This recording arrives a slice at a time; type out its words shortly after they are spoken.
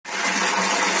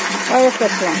Olha,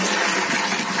 pessoal,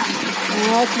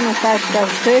 um ótimo tarde para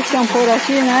vocês. Estão por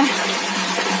aqui, né?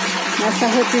 Nessa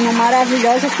rotina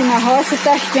maravilhosa aqui na roça,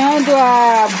 testando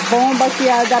a bomba que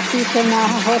adapta na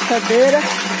roçadeira.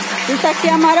 E tá aqui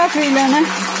a maravilha, né?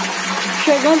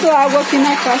 Chegando água aqui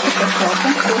na caixa, pessoal.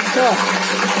 Com força, ó.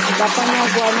 Dá para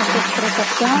aguar nessa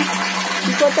plantação.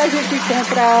 Enquanto a gente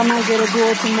compra a mangueira do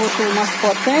outro motor mais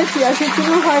potente, a gente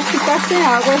não vai ficar sem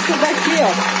água. Essa daqui,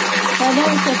 ó. Tá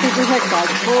dando um pouco de recado.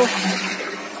 Vou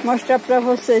mostrar para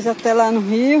vocês até lá no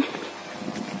rio.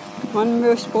 Quando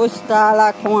meu esposo tá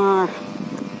lá com a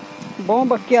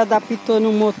bomba que adaptou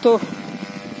no motor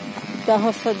da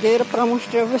roçadeira, para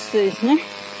mostrar a vocês, né?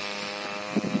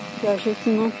 Que a gente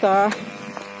não tá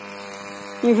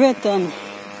inventando,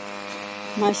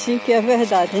 mas sim que é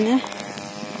verdade, né?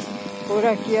 Por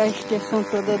aqui a extensão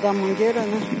toda da mangueira,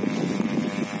 né?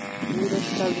 Vamos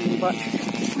deixar ali embaixo.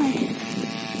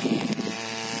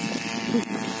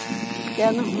 Que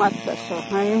é no mato, pessoal.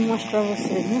 Aí eu vou mostrar a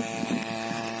vocês, né?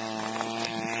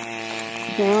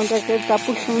 E onde é que ele tá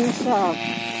puxando essa água.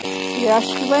 E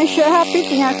acho que vai encher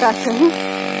rapidinho a caixa, né?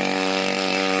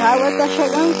 A água tá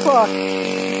chegando forte.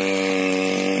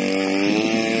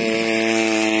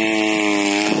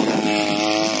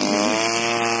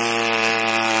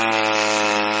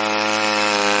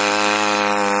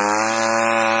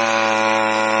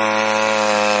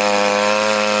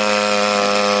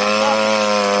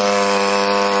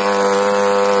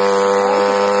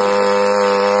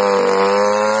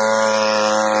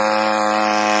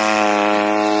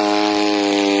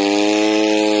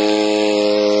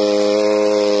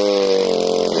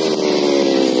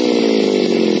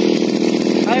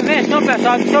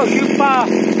 Pessoal, que surgiu para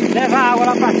levar água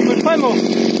lá para cima, foi, amor?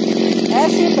 É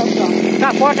sim, pessoal.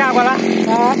 Tá forte a água lá?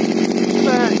 Tá.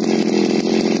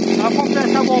 Eu comprei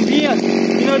essa bombinha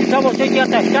e eu disse a você que ia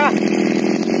testar.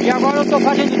 E agora eu tô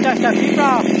fazendo o teste aqui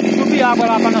para subir água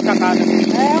lá para nossa casa.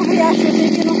 É um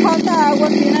riachozinho que não falta água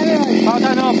aqui, né, meu amigo?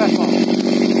 Falta não, pessoal.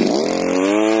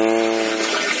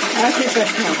 Aqui,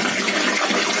 pessoal.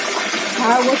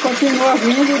 A água continua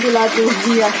vindo do lado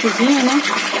do riachozinho, né?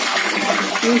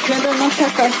 Enchendo a nossa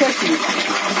caixa aqui.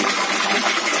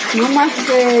 Não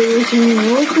marquei os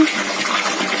minutos.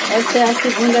 Essa é a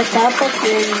segunda etapa que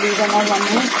ele liga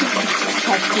novamente.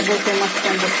 Acho que botei mais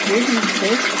combustível, não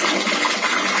sei.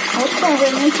 Outra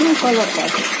vez nem tinha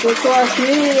colocado. Eu estou aqui,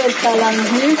 ele está lá no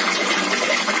rio.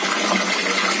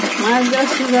 Mas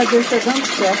graças a Deus está dando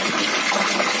certo.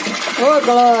 Ô,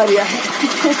 glória!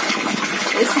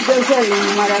 Esse Deus é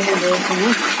lindo, maravilhoso,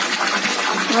 né?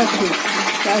 Aqui.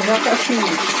 Já tá assim,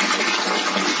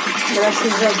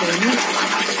 graças a Deus, né?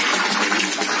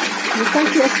 E tá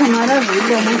aqui essa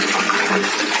maravilha, né?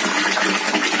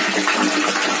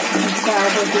 Essa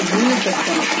água de rio,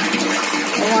 pessoal.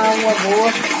 É uma água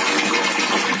boa.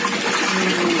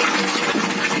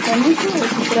 É muito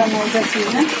útil para nós aqui,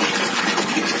 né?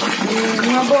 E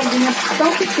uma bombinha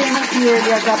tão pequena que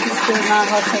ele adaptou na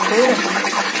roçadeira,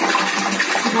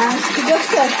 mas que deu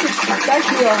certo. Tá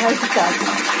aqui, ó, o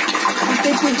resultado. E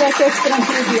quem quiser ter esse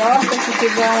trampinho de horta, se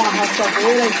tiver uma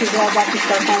roçadeira e quiser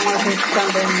adaptar como a gente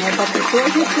também não adaptou, a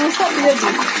gente não sabia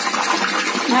disso.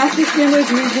 Mas assistindo os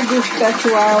vídeos dos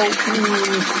pessoal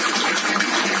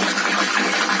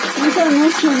uns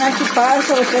anúncios, né, que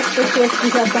passam, outras pessoas que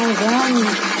já estão usando,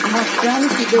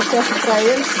 mostrando que deu certo para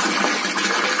eles.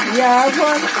 E a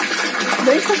água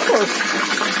bem suposto.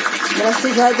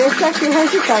 Graças a Deus está aqui o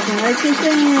resultado, né? Quem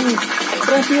tem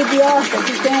trampinho de horta,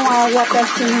 que tem uma água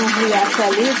pertinho no riacho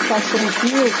ali, que faz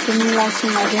tranquilo, que nem lá em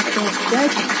cima a gente tem esse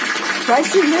tempo, vai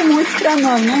servir muito para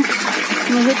nós, né?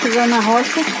 Se a gente estiver na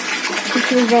roça, se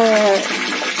tiver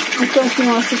um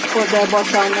cantinho assim que puder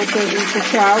botar o motorzinho e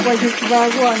puxar água, a gente vai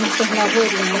aguar nessas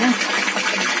lavourinhas, né?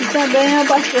 E também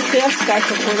abastecer as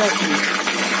caixas por aqui.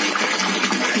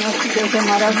 Nosso Deus é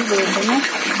maravilhoso, né?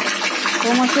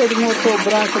 Como aquele motor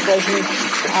branco da gente,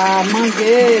 a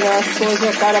mangueira, as coisas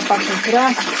é cara para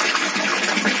comprar,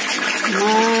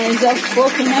 mas aos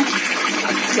poucos, né?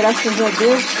 Graças a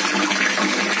Deus,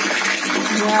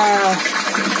 já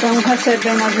estamos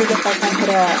recebendo ajuda para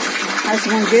comprar as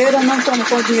mangueiras, não estamos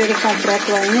com o dinheiro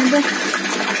completo ainda,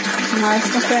 mas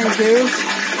com fé em Deus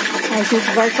a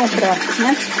gente vai comprar,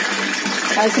 né?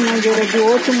 As mangueiras do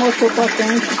outro motor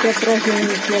potente que é pra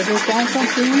gente ajeitar um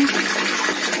cantinho.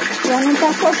 Já não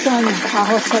está forçando a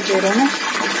roçadeira, né?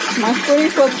 Mas por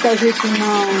enquanto que a gente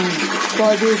não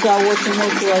pode usar o outro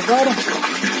motor agora,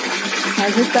 a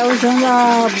gente está usando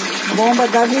a bomba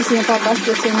da vizinha para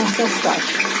abastecer nossas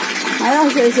caixas. Aí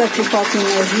às vezes aqui falta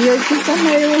energia e fica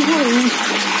meio ruim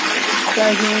para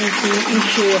a gente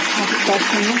encher as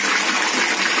caixas, né?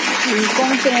 E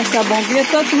como tem essa bombinha,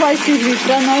 tanto vai servir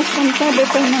para nós como também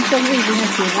para as nossas vizinhas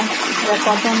aqui, né? Para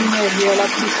quando a energia ela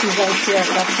precisa encher a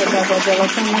caixa d'água dela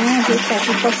também, a gente está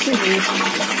aqui para servir.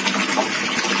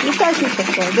 E tá aqui,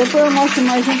 pessoal. Depois eu mostro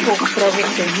mais um pouco para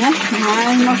vocês, né?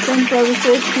 Mas mostrando para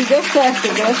vocês que deu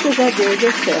certo, graças a Deus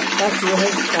deu certo. Tá aqui o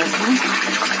resultado, né?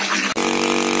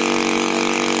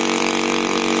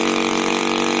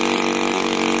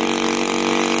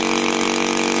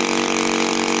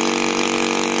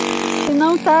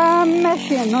 Não tá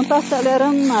mexendo, não tá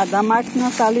acelerando nada. A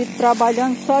máquina tá ali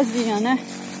trabalhando sozinha, né?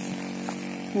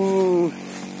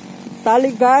 Tá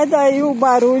ligada, aí o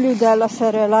barulho dela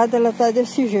acelerado, ela tá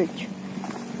desse jeito.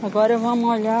 Agora vamos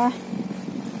olhar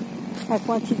a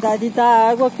quantidade da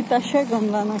água que tá chegando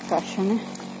lá na caixa, né?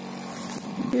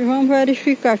 E vamos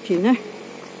verificar aqui, né?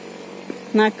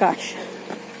 Na caixa.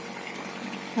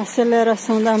 A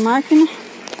aceleração da máquina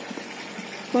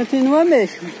continua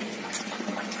mesmo.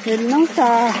 Ele não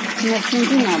tá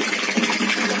mexendo em nada.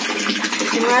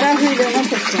 Que maravilha, né,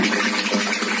 pessoal?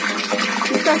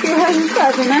 Fica aqui o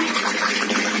resultado, né?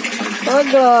 Ô,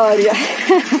 glória!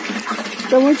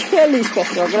 Estou muito feliz,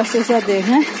 pessoal, graças a Deus,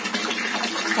 né?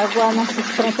 Aguardar nossa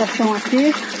plantação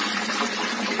aqui.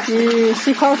 E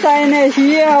se faltar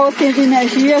energia ou tem de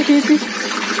energia, a gente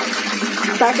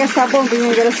tá com essa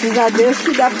bombinha, graças a Deus,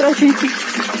 que dá pra gente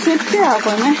sempre ter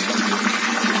água, né?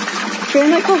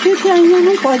 Pena que a gente ainda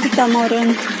não pode estar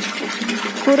morando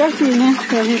por aqui, né?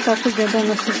 Que a gente tá cuidando das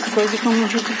nossas coisas como a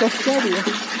gente gostaria.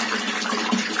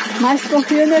 Mas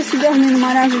confio nesse Deus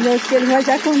maravilhoso que ele vai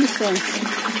dar condições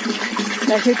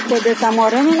da gente poder estar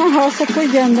morando na roça,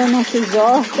 cuidando das nossas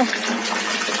hortas,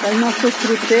 das nossas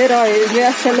fruteiras. Ó, ele vai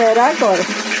acelerar agora.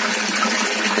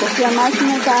 Porque a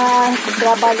máquina está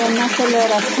trabalhando na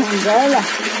aceleração dela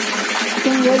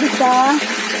sem ele estar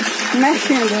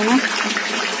mexendo, né?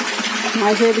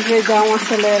 Mas ele vai dar uma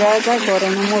acelerada agora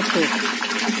no motor.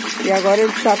 E agora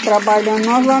ele está trabalhando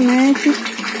novamente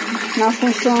na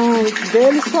função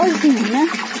dele sozinho, né?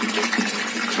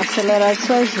 Acelerado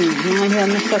sozinho. Mas a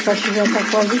nossa caixa já está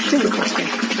quase cheia, pessoal.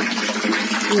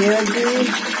 E é de,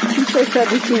 não sei se é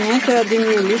de 500 ou é de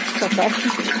 1000 litros essa caixa.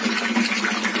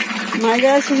 Mas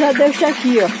graças a Deus está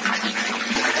aqui, ó.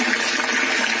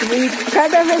 E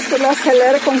cada vez que ele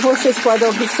acelera, como vocês podem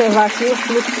observar aqui, o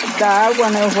fluxo da água,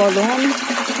 né? O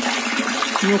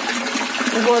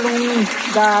volume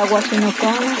da água aqui no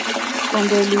cano,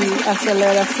 quando ele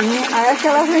acelera assim, aí é que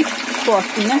ela vem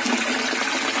forte, né?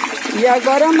 E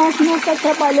agora a máquina está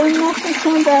trabalhando na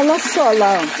função dela só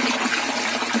lá, ó.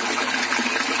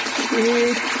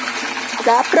 E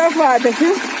tá aprovada,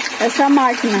 viu? Essa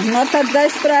máquina, nota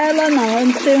 10 para ela não, eu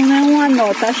não tenho nenhuma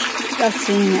nota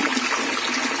assim,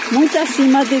 muito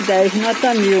acima de 10,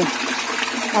 nota 1000.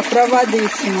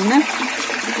 Aprovadíssimo, né?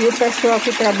 E o pessoal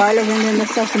que trabalha vendendo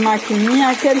essas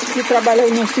maquininhas, aqueles que trabalham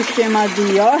no sistema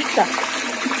de horta,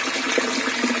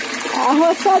 a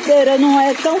roçadeira não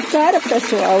é tão cara,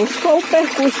 pessoal. Se for o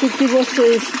percurso que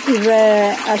vocês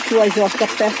tiver as suas hortas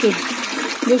perto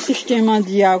do sistema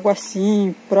de água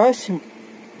assim, próximo,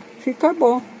 fica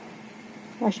bom.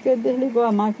 Acho que ele desligou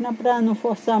a máquina para não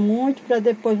forçar muito, para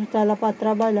depois botar ela para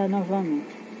trabalhar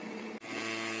novamente.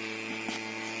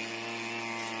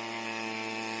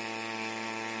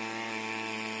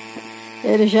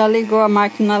 Ele já ligou a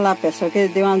máquina lá, pessoal, que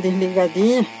ele deu uma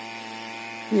desligadinha.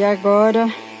 E agora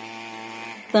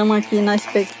estamos aqui na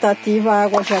expectativa, a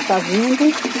água já está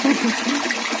vindo.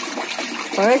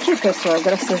 Olha aqui, pessoal,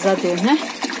 graças a Deus, né?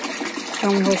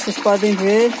 Como vocês podem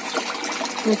ver,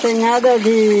 não tem nada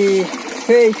de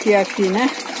fake aqui, né?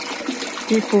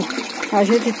 Tipo, a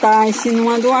gente está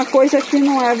insinuando uma coisa que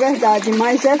não é verdade,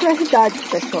 mas é verdade,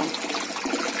 pessoal.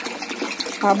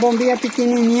 A bombinha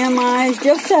pequenininha, mas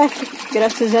deu certo,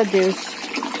 graças a Deus.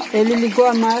 Ele ligou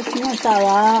a máquina, tá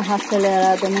lá,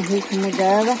 acelerada no ritmo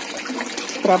dela,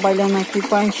 trabalhando aqui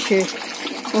para encher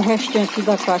o restante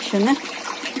da caixa, né?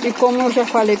 E como eu já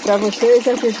falei para vocês,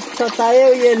 a gente só tá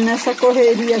eu e ele nessa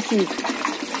correria aqui.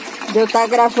 De eu estar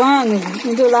gravando,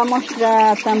 indo lá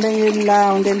mostrar também ele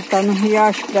lá onde ele tá no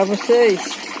riacho para vocês.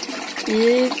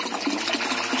 E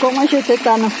como a gente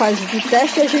está na fase de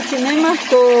teste, a gente nem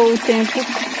marcou o tempo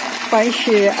para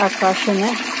encher a caixa,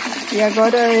 né? E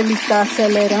agora ele está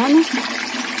acelerando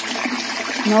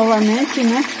novamente,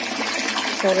 né?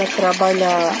 Para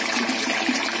trabalhar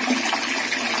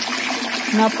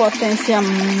na potência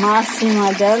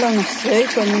máxima dela, não sei,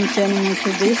 que eu não entendo muito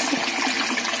disso.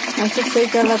 Mas eu sei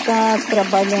que ela está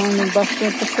trabalhando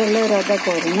bastante acelerada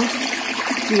agora, né?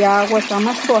 E a água está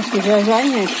mais forte, já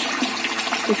enche.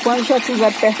 E quando já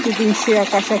estiver perto de encher a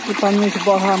caixa aqui para não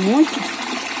esborrar muito,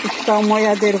 está o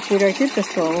molhadeiro por aqui,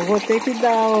 pessoal. Eu vou ter que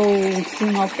dar o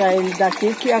sinal para ele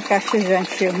daqui que a caixa já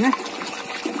encheu, né?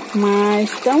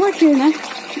 Mas estão aqui, né?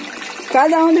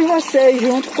 Cada um de vocês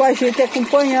junto com a gente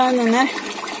acompanhando, né?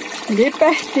 De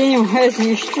pertinho,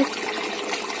 resiste.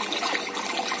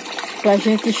 Pra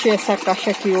gente encher essa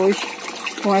caixa aqui hoje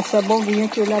com essa bombinha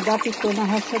que ele adaptou na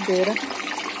roçadeira.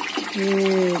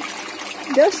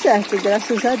 E deu certo,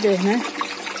 graças a Deus, né?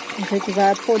 A gente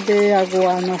vai poder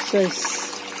aguar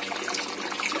nossas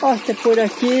hortas por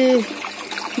aqui,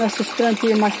 nossos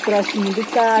plantinhos mais próximos de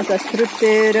casa, as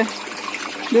fruteiras.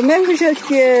 Do mesmo jeito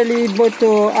que ele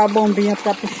botou a bombinha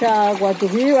para puxar a água do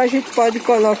rio, a gente pode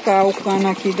colocar o cano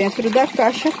aqui dentro da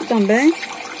caixa também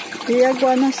e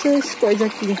aguar nossas coisas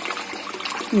aqui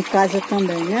em casa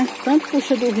também, né? Tanto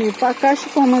puxa do rio para a caixa,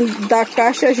 como da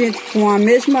caixa a gente com a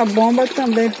mesma bomba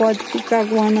também pode ficar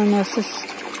aguando as nossas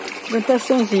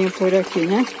plantaçãozinhas por aqui,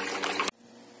 né?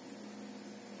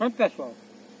 Pronto, pessoal.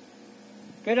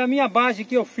 Pela minha base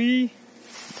que eu fiz,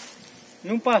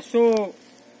 não passou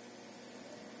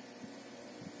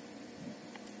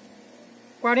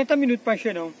 40 minutos para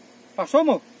encher não. Passou,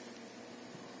 amor?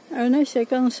 Eu nem sei,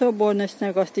 que eu não sou boa nesse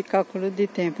negócio de cálculo de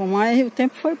tempo, mas o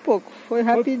tempo foi pouco, foi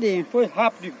rapidinho. Foi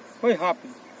rápido, foi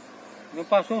rápido. Não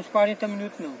passou uns 40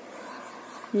 minutos não.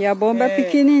 E a bomba é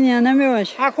pequenininha, né, meu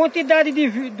anjo? A quantidade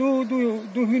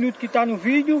dos minutos que está no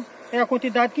vídeo é a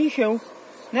quantidade que encheu,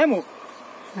 né, amor?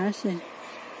 Ah, sim.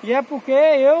 E é porque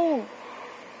eu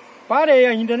parei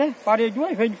ainda, né? Parei de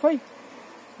uma vez, não foi?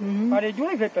 Uhum. Parei de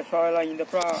uma vez, pessoal, ela ainda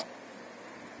para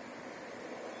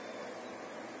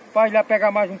ir lá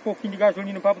pegar mais um pouquinho de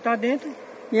gasolina para botar dentro.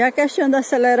 E a questão da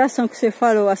aceleração que você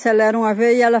falou, acelera uma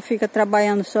vez e ela fica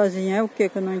trabalhando sozinha, é o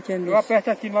que eu não entendi? Eu aperto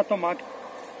aqui no automático.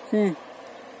 Sim.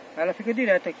 Ela fica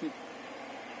direto aqui.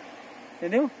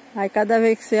 Entendeu? Aí cada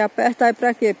vez que você aperta, aí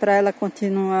pra quê? Pra ela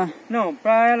continuar? Não,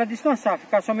 para ela descansar,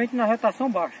 ficar somente na rotação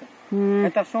baixa.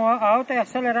 Rotação alta é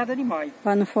acelerada demais.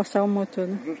 Pra não forçar o motor,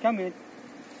 né? Justamente.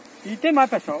 E tem mais,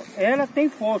 pessoal. Ela tem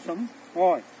força, né?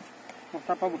 Olha, vou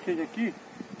mostrar para vocês aqui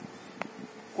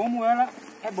como ela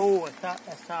é boa,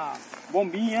 essa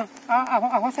bombinha.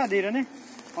 A roçadeira, né?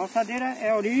 A roçadeira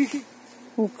é a origem.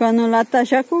 O cano lá tá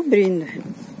já cobrindo.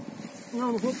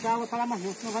 Não vou dar água para lá mais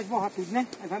não, senão vai esborrar tudo, né?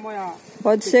 Aí vai molhar.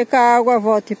 Pode ser que a água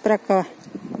volte pra cá.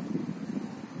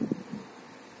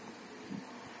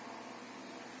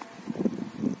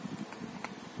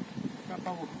 Vou mostrar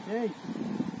para vocês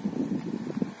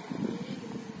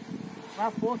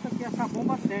a força que essa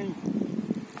bomba tem.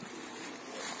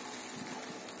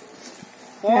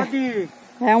 Pode...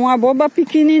 É uma bomba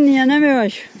pequenininha, né, meu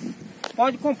anjo?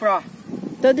 Pode comprar.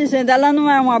 Tô dizendo, ela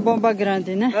não é uma bomba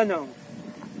grande, né? É não.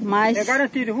 Mas... É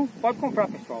garantido, viu? Pode comprar,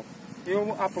 pessoal.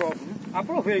 Eu aprovo, viu?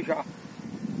 Aprovei já.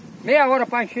 Meia hora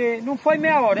para encher, não foi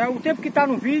meia hora, é o tempo que está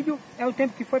no vídeo, é o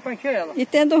tempo que foi para encher ela. E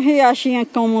tendo um riachinho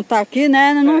como tá aqui,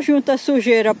 né? Não junta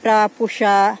sujeira para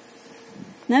puxar,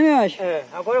 né, meu anjo? É,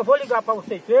 agora eu vou ligar para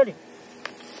vocês verem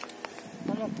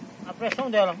a pressão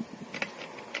dela.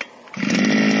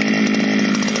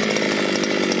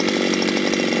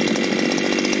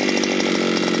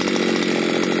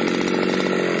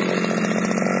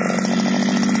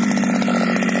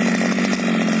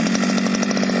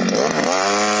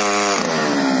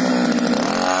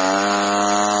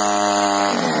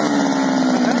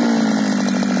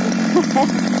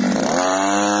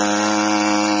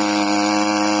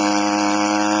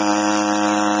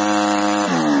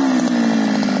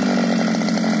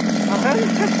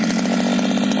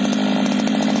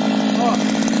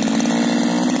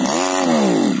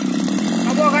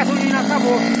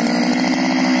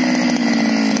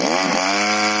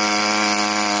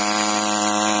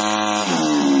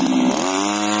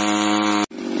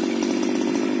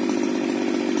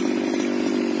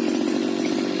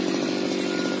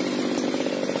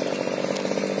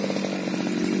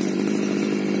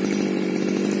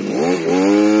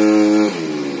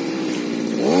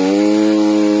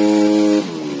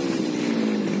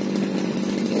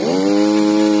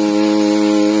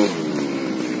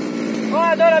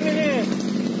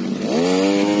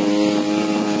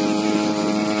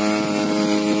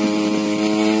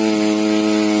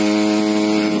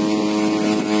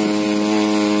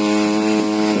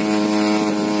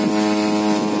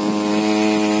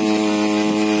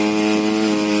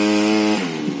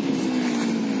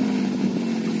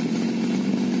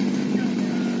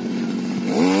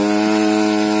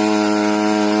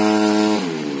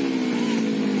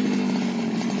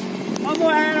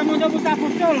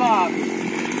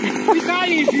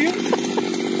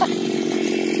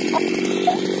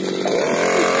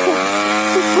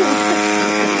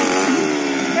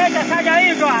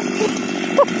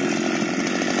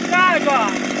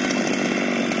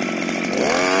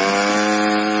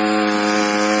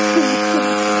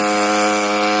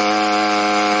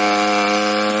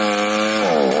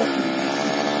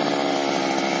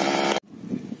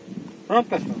 pronto,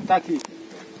 pessoal, tá aqui.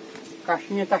 A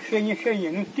caixinha tá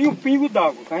cheinha. Não tinha um pingo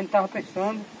d'água, que a gente tava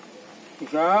pensando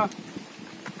já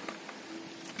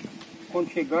quando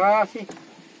chegasse,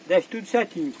 desse tudo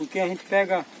certinho, porque a gente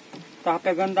tava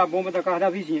pegando da bomba da casa da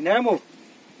vizinha, né, amor?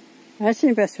 É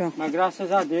sim, pessoal. Mas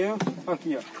graças a Deus,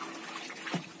 aqui, ó.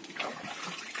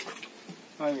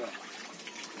 Aí, ó.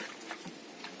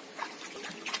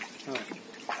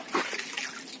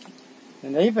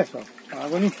 Vendo aí, pessoal?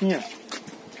 Água limpinha.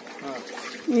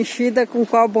 Enchida com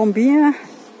qual bombinha?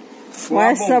 Com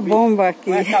essa bomba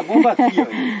aqui. Com essa bomba aqui, ó.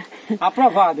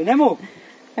 Aprovado, né, amor?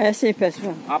 É sim,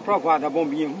 pessoal. Aprovada a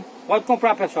bombinha. Pode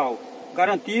comprar, pessoal.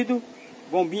 Garantido.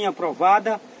 Bombinha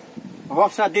aprovada.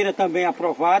 Roçadeira também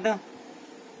aprovada.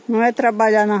 Não é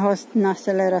trabalhar na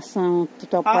aceleração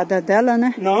topada dela,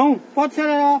 né? Não, pode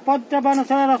trabalhar na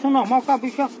aceleração normal, que a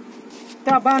bicha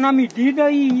trabalha na medida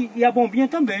e a bombinha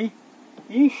também.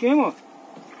 E enchemos,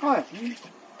 ó. Olha.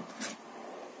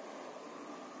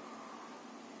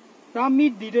 Na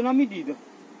medida.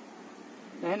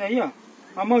 Tá vendo aí, ó?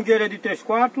 A mangueira de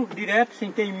 3/4, direto,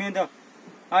 sem ter emenda.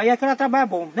 Aí é que ela trabalha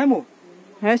bom, né, amor?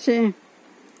 É sim.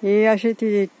 E a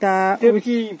gente tá... Teve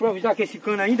que improvisar com esse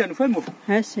cano ainda, não foi, amor?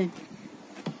 É sim.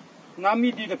 Na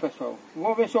medida, pessoal.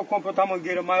 Vou ver se eu compro outra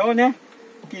mangueira maior, né?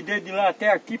 Que desde lá até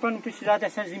aqui, para não precisar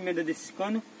dessas emendas desses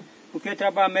canos. Porque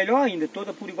trabalha melhor ainda,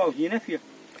 toda por igualzinho, né, filha?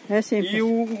 É sim. E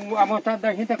a vontade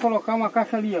da gente é colocar uma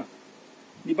caixa ali, ó.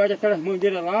 Debaixo daquelas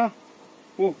mangueiras lá.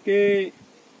 Porque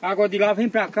a água de lá vem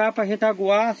pra cá pra gente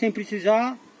aguar sem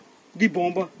precisar de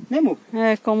bomba, né, amor?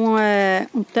 É, como é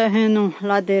um terreno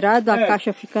ladeirado, a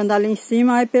caixa ficando ali em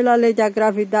cima, aí pela lei da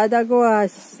gravidade aguar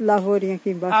as lavourinhas aqui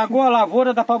embaixo. Agora a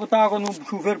lavoura dá pra botar água no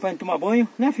chuveiro pra gente tomar banho,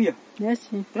 né, filha? É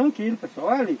sim. Tranquilo, pessoal,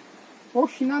 olha ali.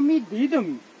 Oxe, na medida,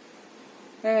 meu.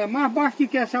 É, mais baixo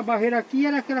que essa barreira aqui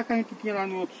era aquela que a gente tinha lá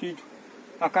no outro sítio.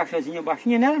 A caixazinha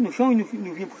baixinha, né? No chão e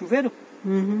não vinha pro chuveiro.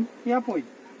 Uhum. E apoio.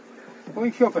 Então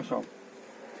encheu, pessoal.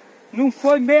 Não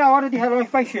foi meia hora de relógio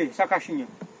para encher essa caixinha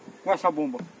com essa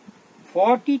bomba.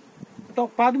 Forte,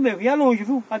 topado mesmo. E é longe,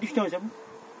 viu? A distância, viu?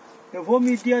 Eu vou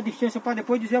medir a distância para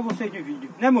depois dizer a vocês de vídeo.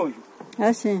 Né, Monjo?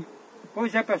 É sim.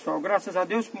 Pois é, pessoal. Graças a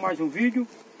Deus por mais um vídeo.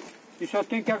 E só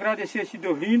tenho que agradecer esse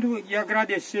Deus lindo e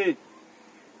agradecer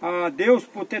a Deus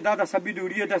por ter dado a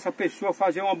sabedoria dessa pessoa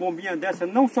fazer uma bombinha dessa,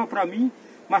 não só para mim,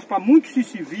 mas para muitos se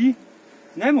servir.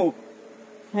 Né, amor?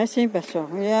 É sim, pessoal.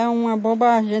 E é uma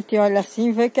bomba, a gente olha assim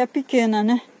e vê que é pequena,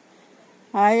 né?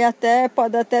 Aí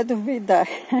pode até duvidar.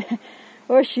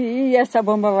 Oxi, e essa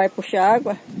bomba vai puxar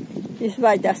água? Isso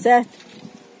vai dar certo?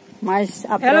 Mas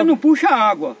ela não puxa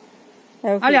água.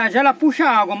 É aliás, ela puxa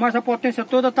água, mas a potência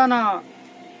toda está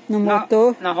no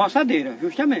motor? Na roçadeira,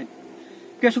 justamente.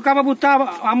 Porque se o cara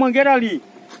botar a mangueira ali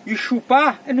e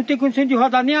chupar, ele não tem condição de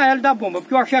rodar nem a hélice da bomba.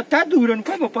 Porque eu achei até dura, não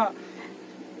foi, meu pai?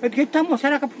 Eu disse, tá,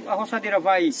 será que a roçadeira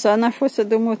vai... Só na força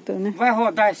do motor, né? Vai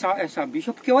rodar essa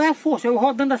bicha, porque olha a força, eu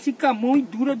rodando assim com a mão e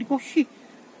dura, de oxi.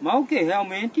 Mas o que?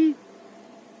 Realmente,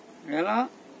 ela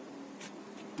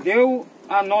deu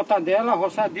a nota dela, a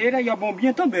roçadeira e a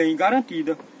bombinha também,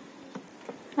 garantida.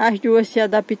 As duas se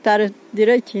adaptaram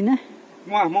direitinho, né?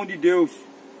 Com as mãos de Deus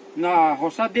na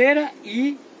roçadeira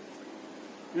e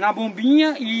na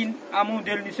bombinha, e a mão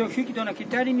dele no seu Chico, Dona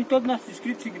Quitéria, e em todos os nossos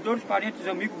inscritos, seguidores, parentes,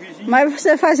 amigos, vizinhos. Mas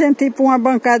você fazendo tipo uma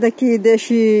bancada que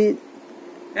deixe...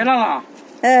 Ela lá.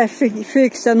 É,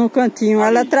 fixa no cantinho,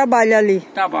 ali. Ela trabalha ali.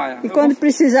 Trabalha. E quando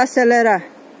precisar acelerar?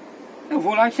 Eu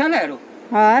vou lá e acelero.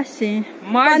 Ah, sim.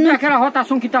 Mas naquela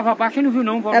rotação que estava baixa, não viu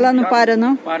não. Ela não para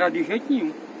não? Para de jeito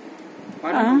nenhum.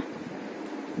 Para não.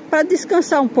 Para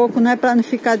descansar um pouco, né? Para não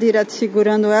ficar direto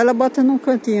segurando ela, bota num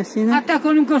cantinho assim, né? Até que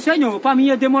eu não cansei não. Para mim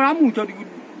ia demorar muito. Eu digo,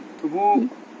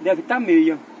 deve estar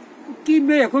meia. Que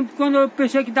meia? Quando eu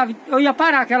pensei que eu ia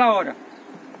parar aquela hora.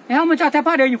 Realmente eu até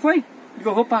parei, não foi?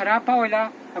 Eu vou parar para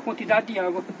olhar a quantidade de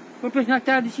água. Quando eu pensei na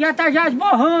tela, disse, já está já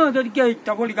esborrando. Eu disse,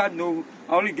 eita, vou ligar de novo.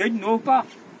 Aí eu liguei de novo para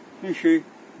encher.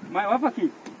 Mas olha para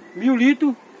aqui. 1000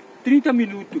 litros, 30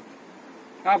 minutos.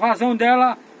 A vazão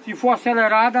dela, se for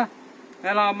acelerada,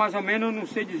 ela mais ou menos, não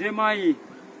sei dizer, mas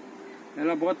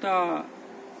ela bota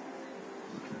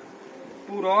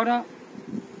por hora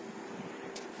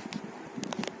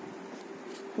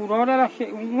ela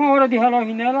chega, 1 hora de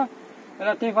relógio nela,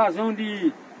 ela tem vazão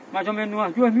de mais ou menos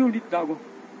umas 2000 litros d'água.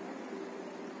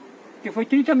 Porque foi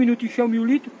 30 minutos encheu 1000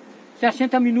 litros,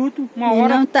 60 minutos, 1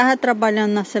 hora. E não estava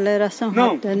trabalhando na aceleração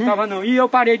rápida, né? Não, estava não. E eu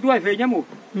parei 2 vezes, né, amor?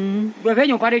 2 vezes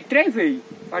não, parei 3 vezes.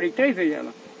 Parei 3 vezes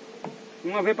ela.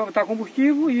 Uma vez para botar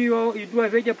combustível e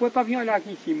 2 vezes depois para vir olhar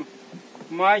aqui em cima.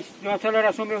 Mas uma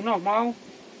aceleração mesmo normal,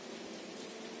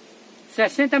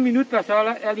 60 minutos, pessoal,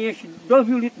 ela enche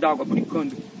 2000 litros d'água,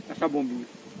 brincando, essa bombinha.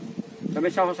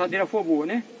 Também se a roçadeira for boa,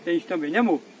 né? Tem isso também, né,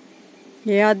 amor?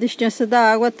 E a distância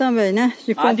da água também, né?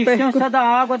 A distância da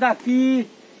água daqui,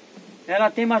 ela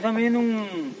tem mais ou menos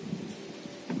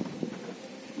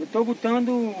eu estou botando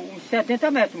uns 70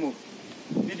 metros, amor,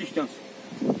 de distância.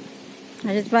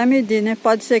 A gente vai medir, né?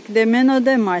 Pode ser que dê menos ou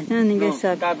dê mais, né? Ninguém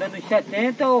sabe. Tá dando uns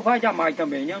 70 ou vai dar mais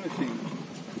também, né? Eu não sei.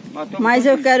 Mas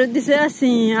eu quero dizer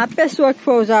assim, a pessoa que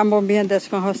for usar uma bombinha dessa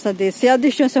com a roçadeira, se a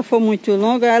distância for muito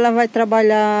longa, ela vai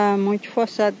trabalhar muito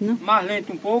forçado, né? Mais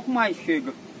lento um pouco, mas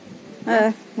chega.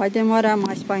 É, vai demorar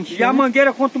mais para encher. E a né?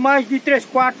 mangueira, quanto mais de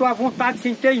 3/4 à vontade,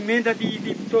 sem ter emenda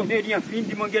de torneirinha fina,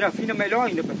 de mangueira fina, melhor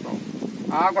ainda, pessoal.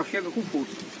 A água chega com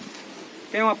força.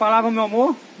 Tem uma palavra, meu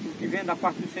amor, que vem da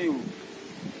parte do Senhor.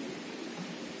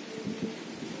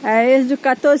 É Êxodo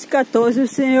 14:14, o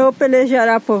Senhor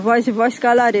pelejará por vós e vós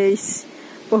calareis.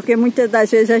 Porque muitas das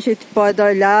vezes a gente pode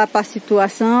olhar para a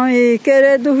situação e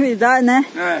querer duvidar, né?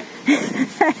 É.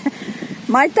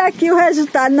 Mas tá aqui o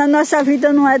resultado, na nossa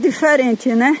vida não é diferente,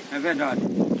 né? É verdade.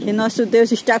 Que nosso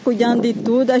Deus está cuidando de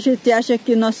tudo, a gente acha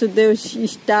que nosso Deus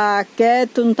está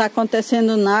quieto, não está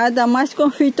acontecendo nada, mas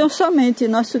confie tão somente,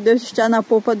 nosso Deus está na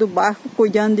polpa do barco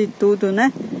cuidando de tudo,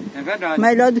 né? É verdade.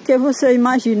 Melhor do que você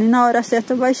imagina, e na hora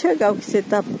certa vai chegar o que você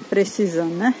está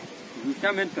precisando, né?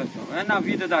 Justamente, pessoal. É na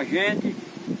vida da gente,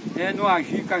 é no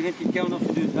agir que a gente quer o nosso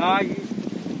Deus age,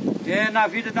 é na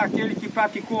vida daquele que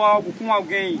praticou algo com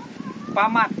alguém para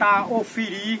matar ou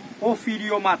ferir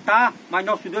ou matar, mas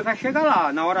nosso Deus vai chegar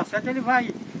lá. Na hora certa ele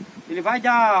vai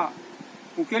dar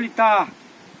o que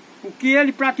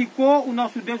ele praticou, o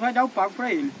nosso Deus vai dar o pago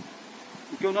para ele.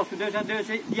 Porque o nosso Deus é Deus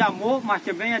de amor, mas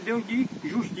também é Deus de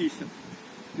justiça.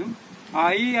 Viu?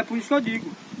 Aí é por isso que eu digo,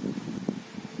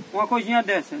 uma coisinha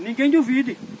dessa, ninguém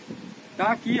duvide.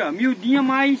 Tá aqui, ó, miudinha,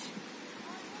 mas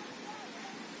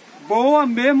boa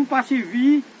mesmo para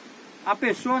servir a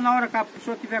pessoa na hora que a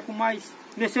pessoa tiver com mais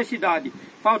necessidade.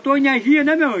 Faltou energia,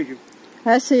 né, meu anjo?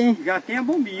 É sim. Já tem a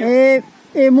bombinha.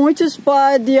 E muitos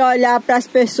podem olhar para as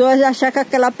pessoas e achar que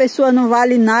aquela pessoa não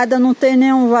vale nada, não tem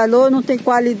nenhum valor, não tem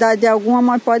qualidade alguma,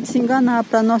 mas pode se enganar.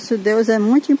 Para nosso Deus é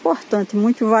muito importante,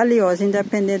 muito valiosa,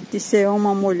 independente de ser homem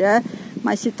ou mulher,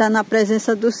 mas se está na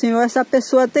presença do Senhor, essa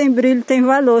pessoa tem brilho, tem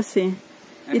valor, sim.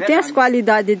 E tem as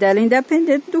qualidades dela,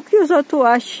 independente do que os outros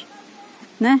achem,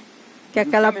 né? Que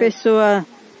aquela pessoa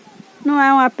não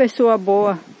é uma pessoa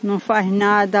boa, não faz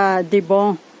nada de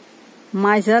bom,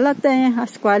 mas ela tem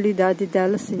as qualidades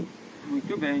dela, sim.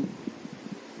 Muito bem.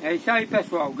 É isso aí,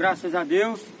 pessoal. Graças a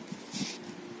Deus,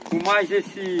 por mais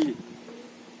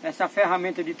essa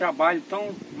ferramenta de trabalho tão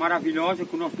maravilhosa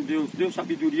que o nosso Deus deu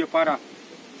sabedoria para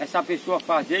essa pessoa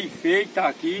fazer e feita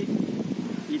aqui.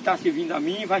 E está servindo a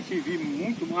mim, vai servir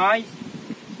muito mais.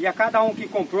 E a cada um que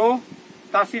comprou,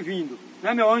 está servindo.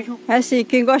 Né, meu anjo? É assim,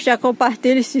 quem gostar,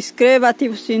 compartilhe, se inscreva,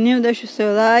 ative o sininho, deixe o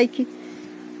seu like.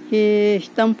 Que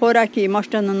estamos por aqui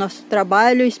mostrando o nosso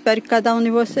trabalho. Espero que cada um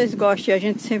de vocês goste. A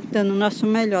gente sempre dando o nosso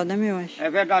melhor, né, meu anjo? É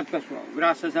verdade, pessoal.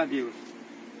 Graças a Deus.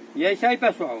 E é isso aí,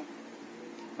 pessoal.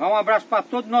 Um abraço para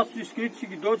todos os nossos inscritos,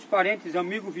 seguidores, parentes,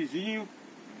 amigos, vizinhos.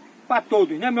 Para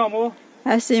todos, né, meu amor?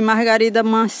 É sim, Margarida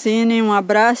Mancini, um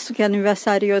abraço, que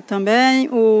aniversariou também.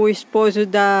 O esposo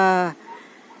da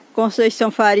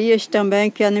Conceição Farias também,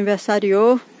 que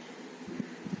aniversariou.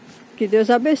 Que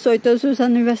Deus abençoe todos os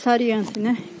aniversariantes,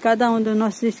 né? Cada um dos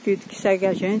nossos inscritos que segue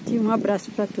a gente. Um abraço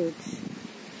para todos.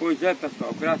 Pois é,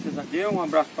 pessoal. Graças a Deus. Um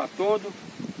abraço para todos.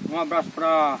 Um abraço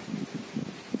para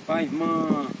a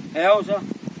irmã Elza,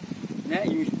 né?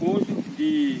 E o esposo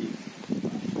de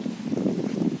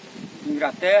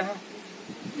Inglaterra.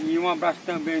 E um abraço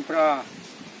também para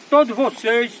todos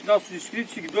vocês, nossos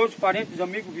inscritos, seguidores, parentes,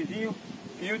 amigos, vizinhos,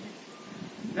 Hilde.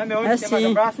 Né, meu anjo? Tem mais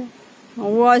abraço?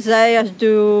 O Oséias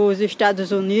dos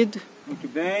Estados Unidos. Muito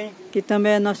bem. Que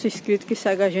também é nosso inscrito, que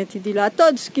segue a gente de lá.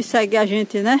 Todos que seguem a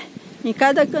gente, né? Em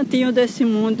cada cantinho desse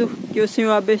mundo, que o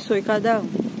Senhor abençoe cada um.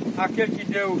 Aquele que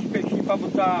deu os peixinhos para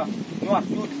botar no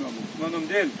açude, meu amor. Qual é o nome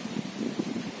dele?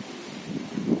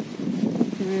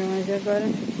 Mas agora...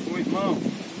 O irmão.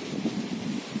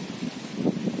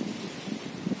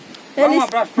 Dá um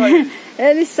abraço para ele.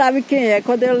 Ele sabe quem é.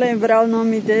 Quando eu lembrar o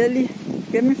nome dele,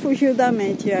 porque me fugiu da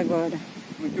mente agora.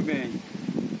 Muito bem.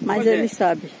 Mas ele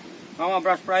sabe. Dá um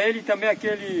abraço para ele e também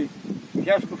aquele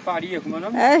Jéssico Faria, como é o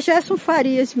nome? É Jéssico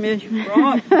Farias mesmo.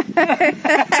 Pronto.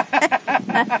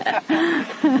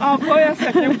 Foi essa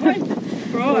aqui, foi?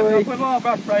 Pronto, foi um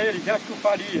abraço para ele, Jéssico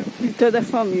Faria. E toda a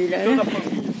família, e toda a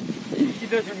família. Que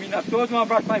Deus ilumine a todos. Um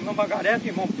abraço para a irmã Margareta,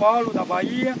 irmão Paulo, da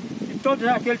Bahia. E todos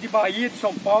aqueles de Bahia, de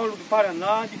São Paulo, do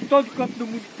Paraná, de todo o canto do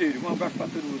mundo inteiro. Um abraço para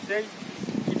todos vocês.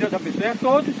 Que Deus abençoe a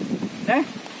todos, né?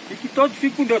 E que todos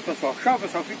fiquem com Deus, pessoal. Tchau,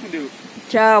 pessoal. Fiquem com Deus.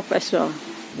 Tchau, pessoal.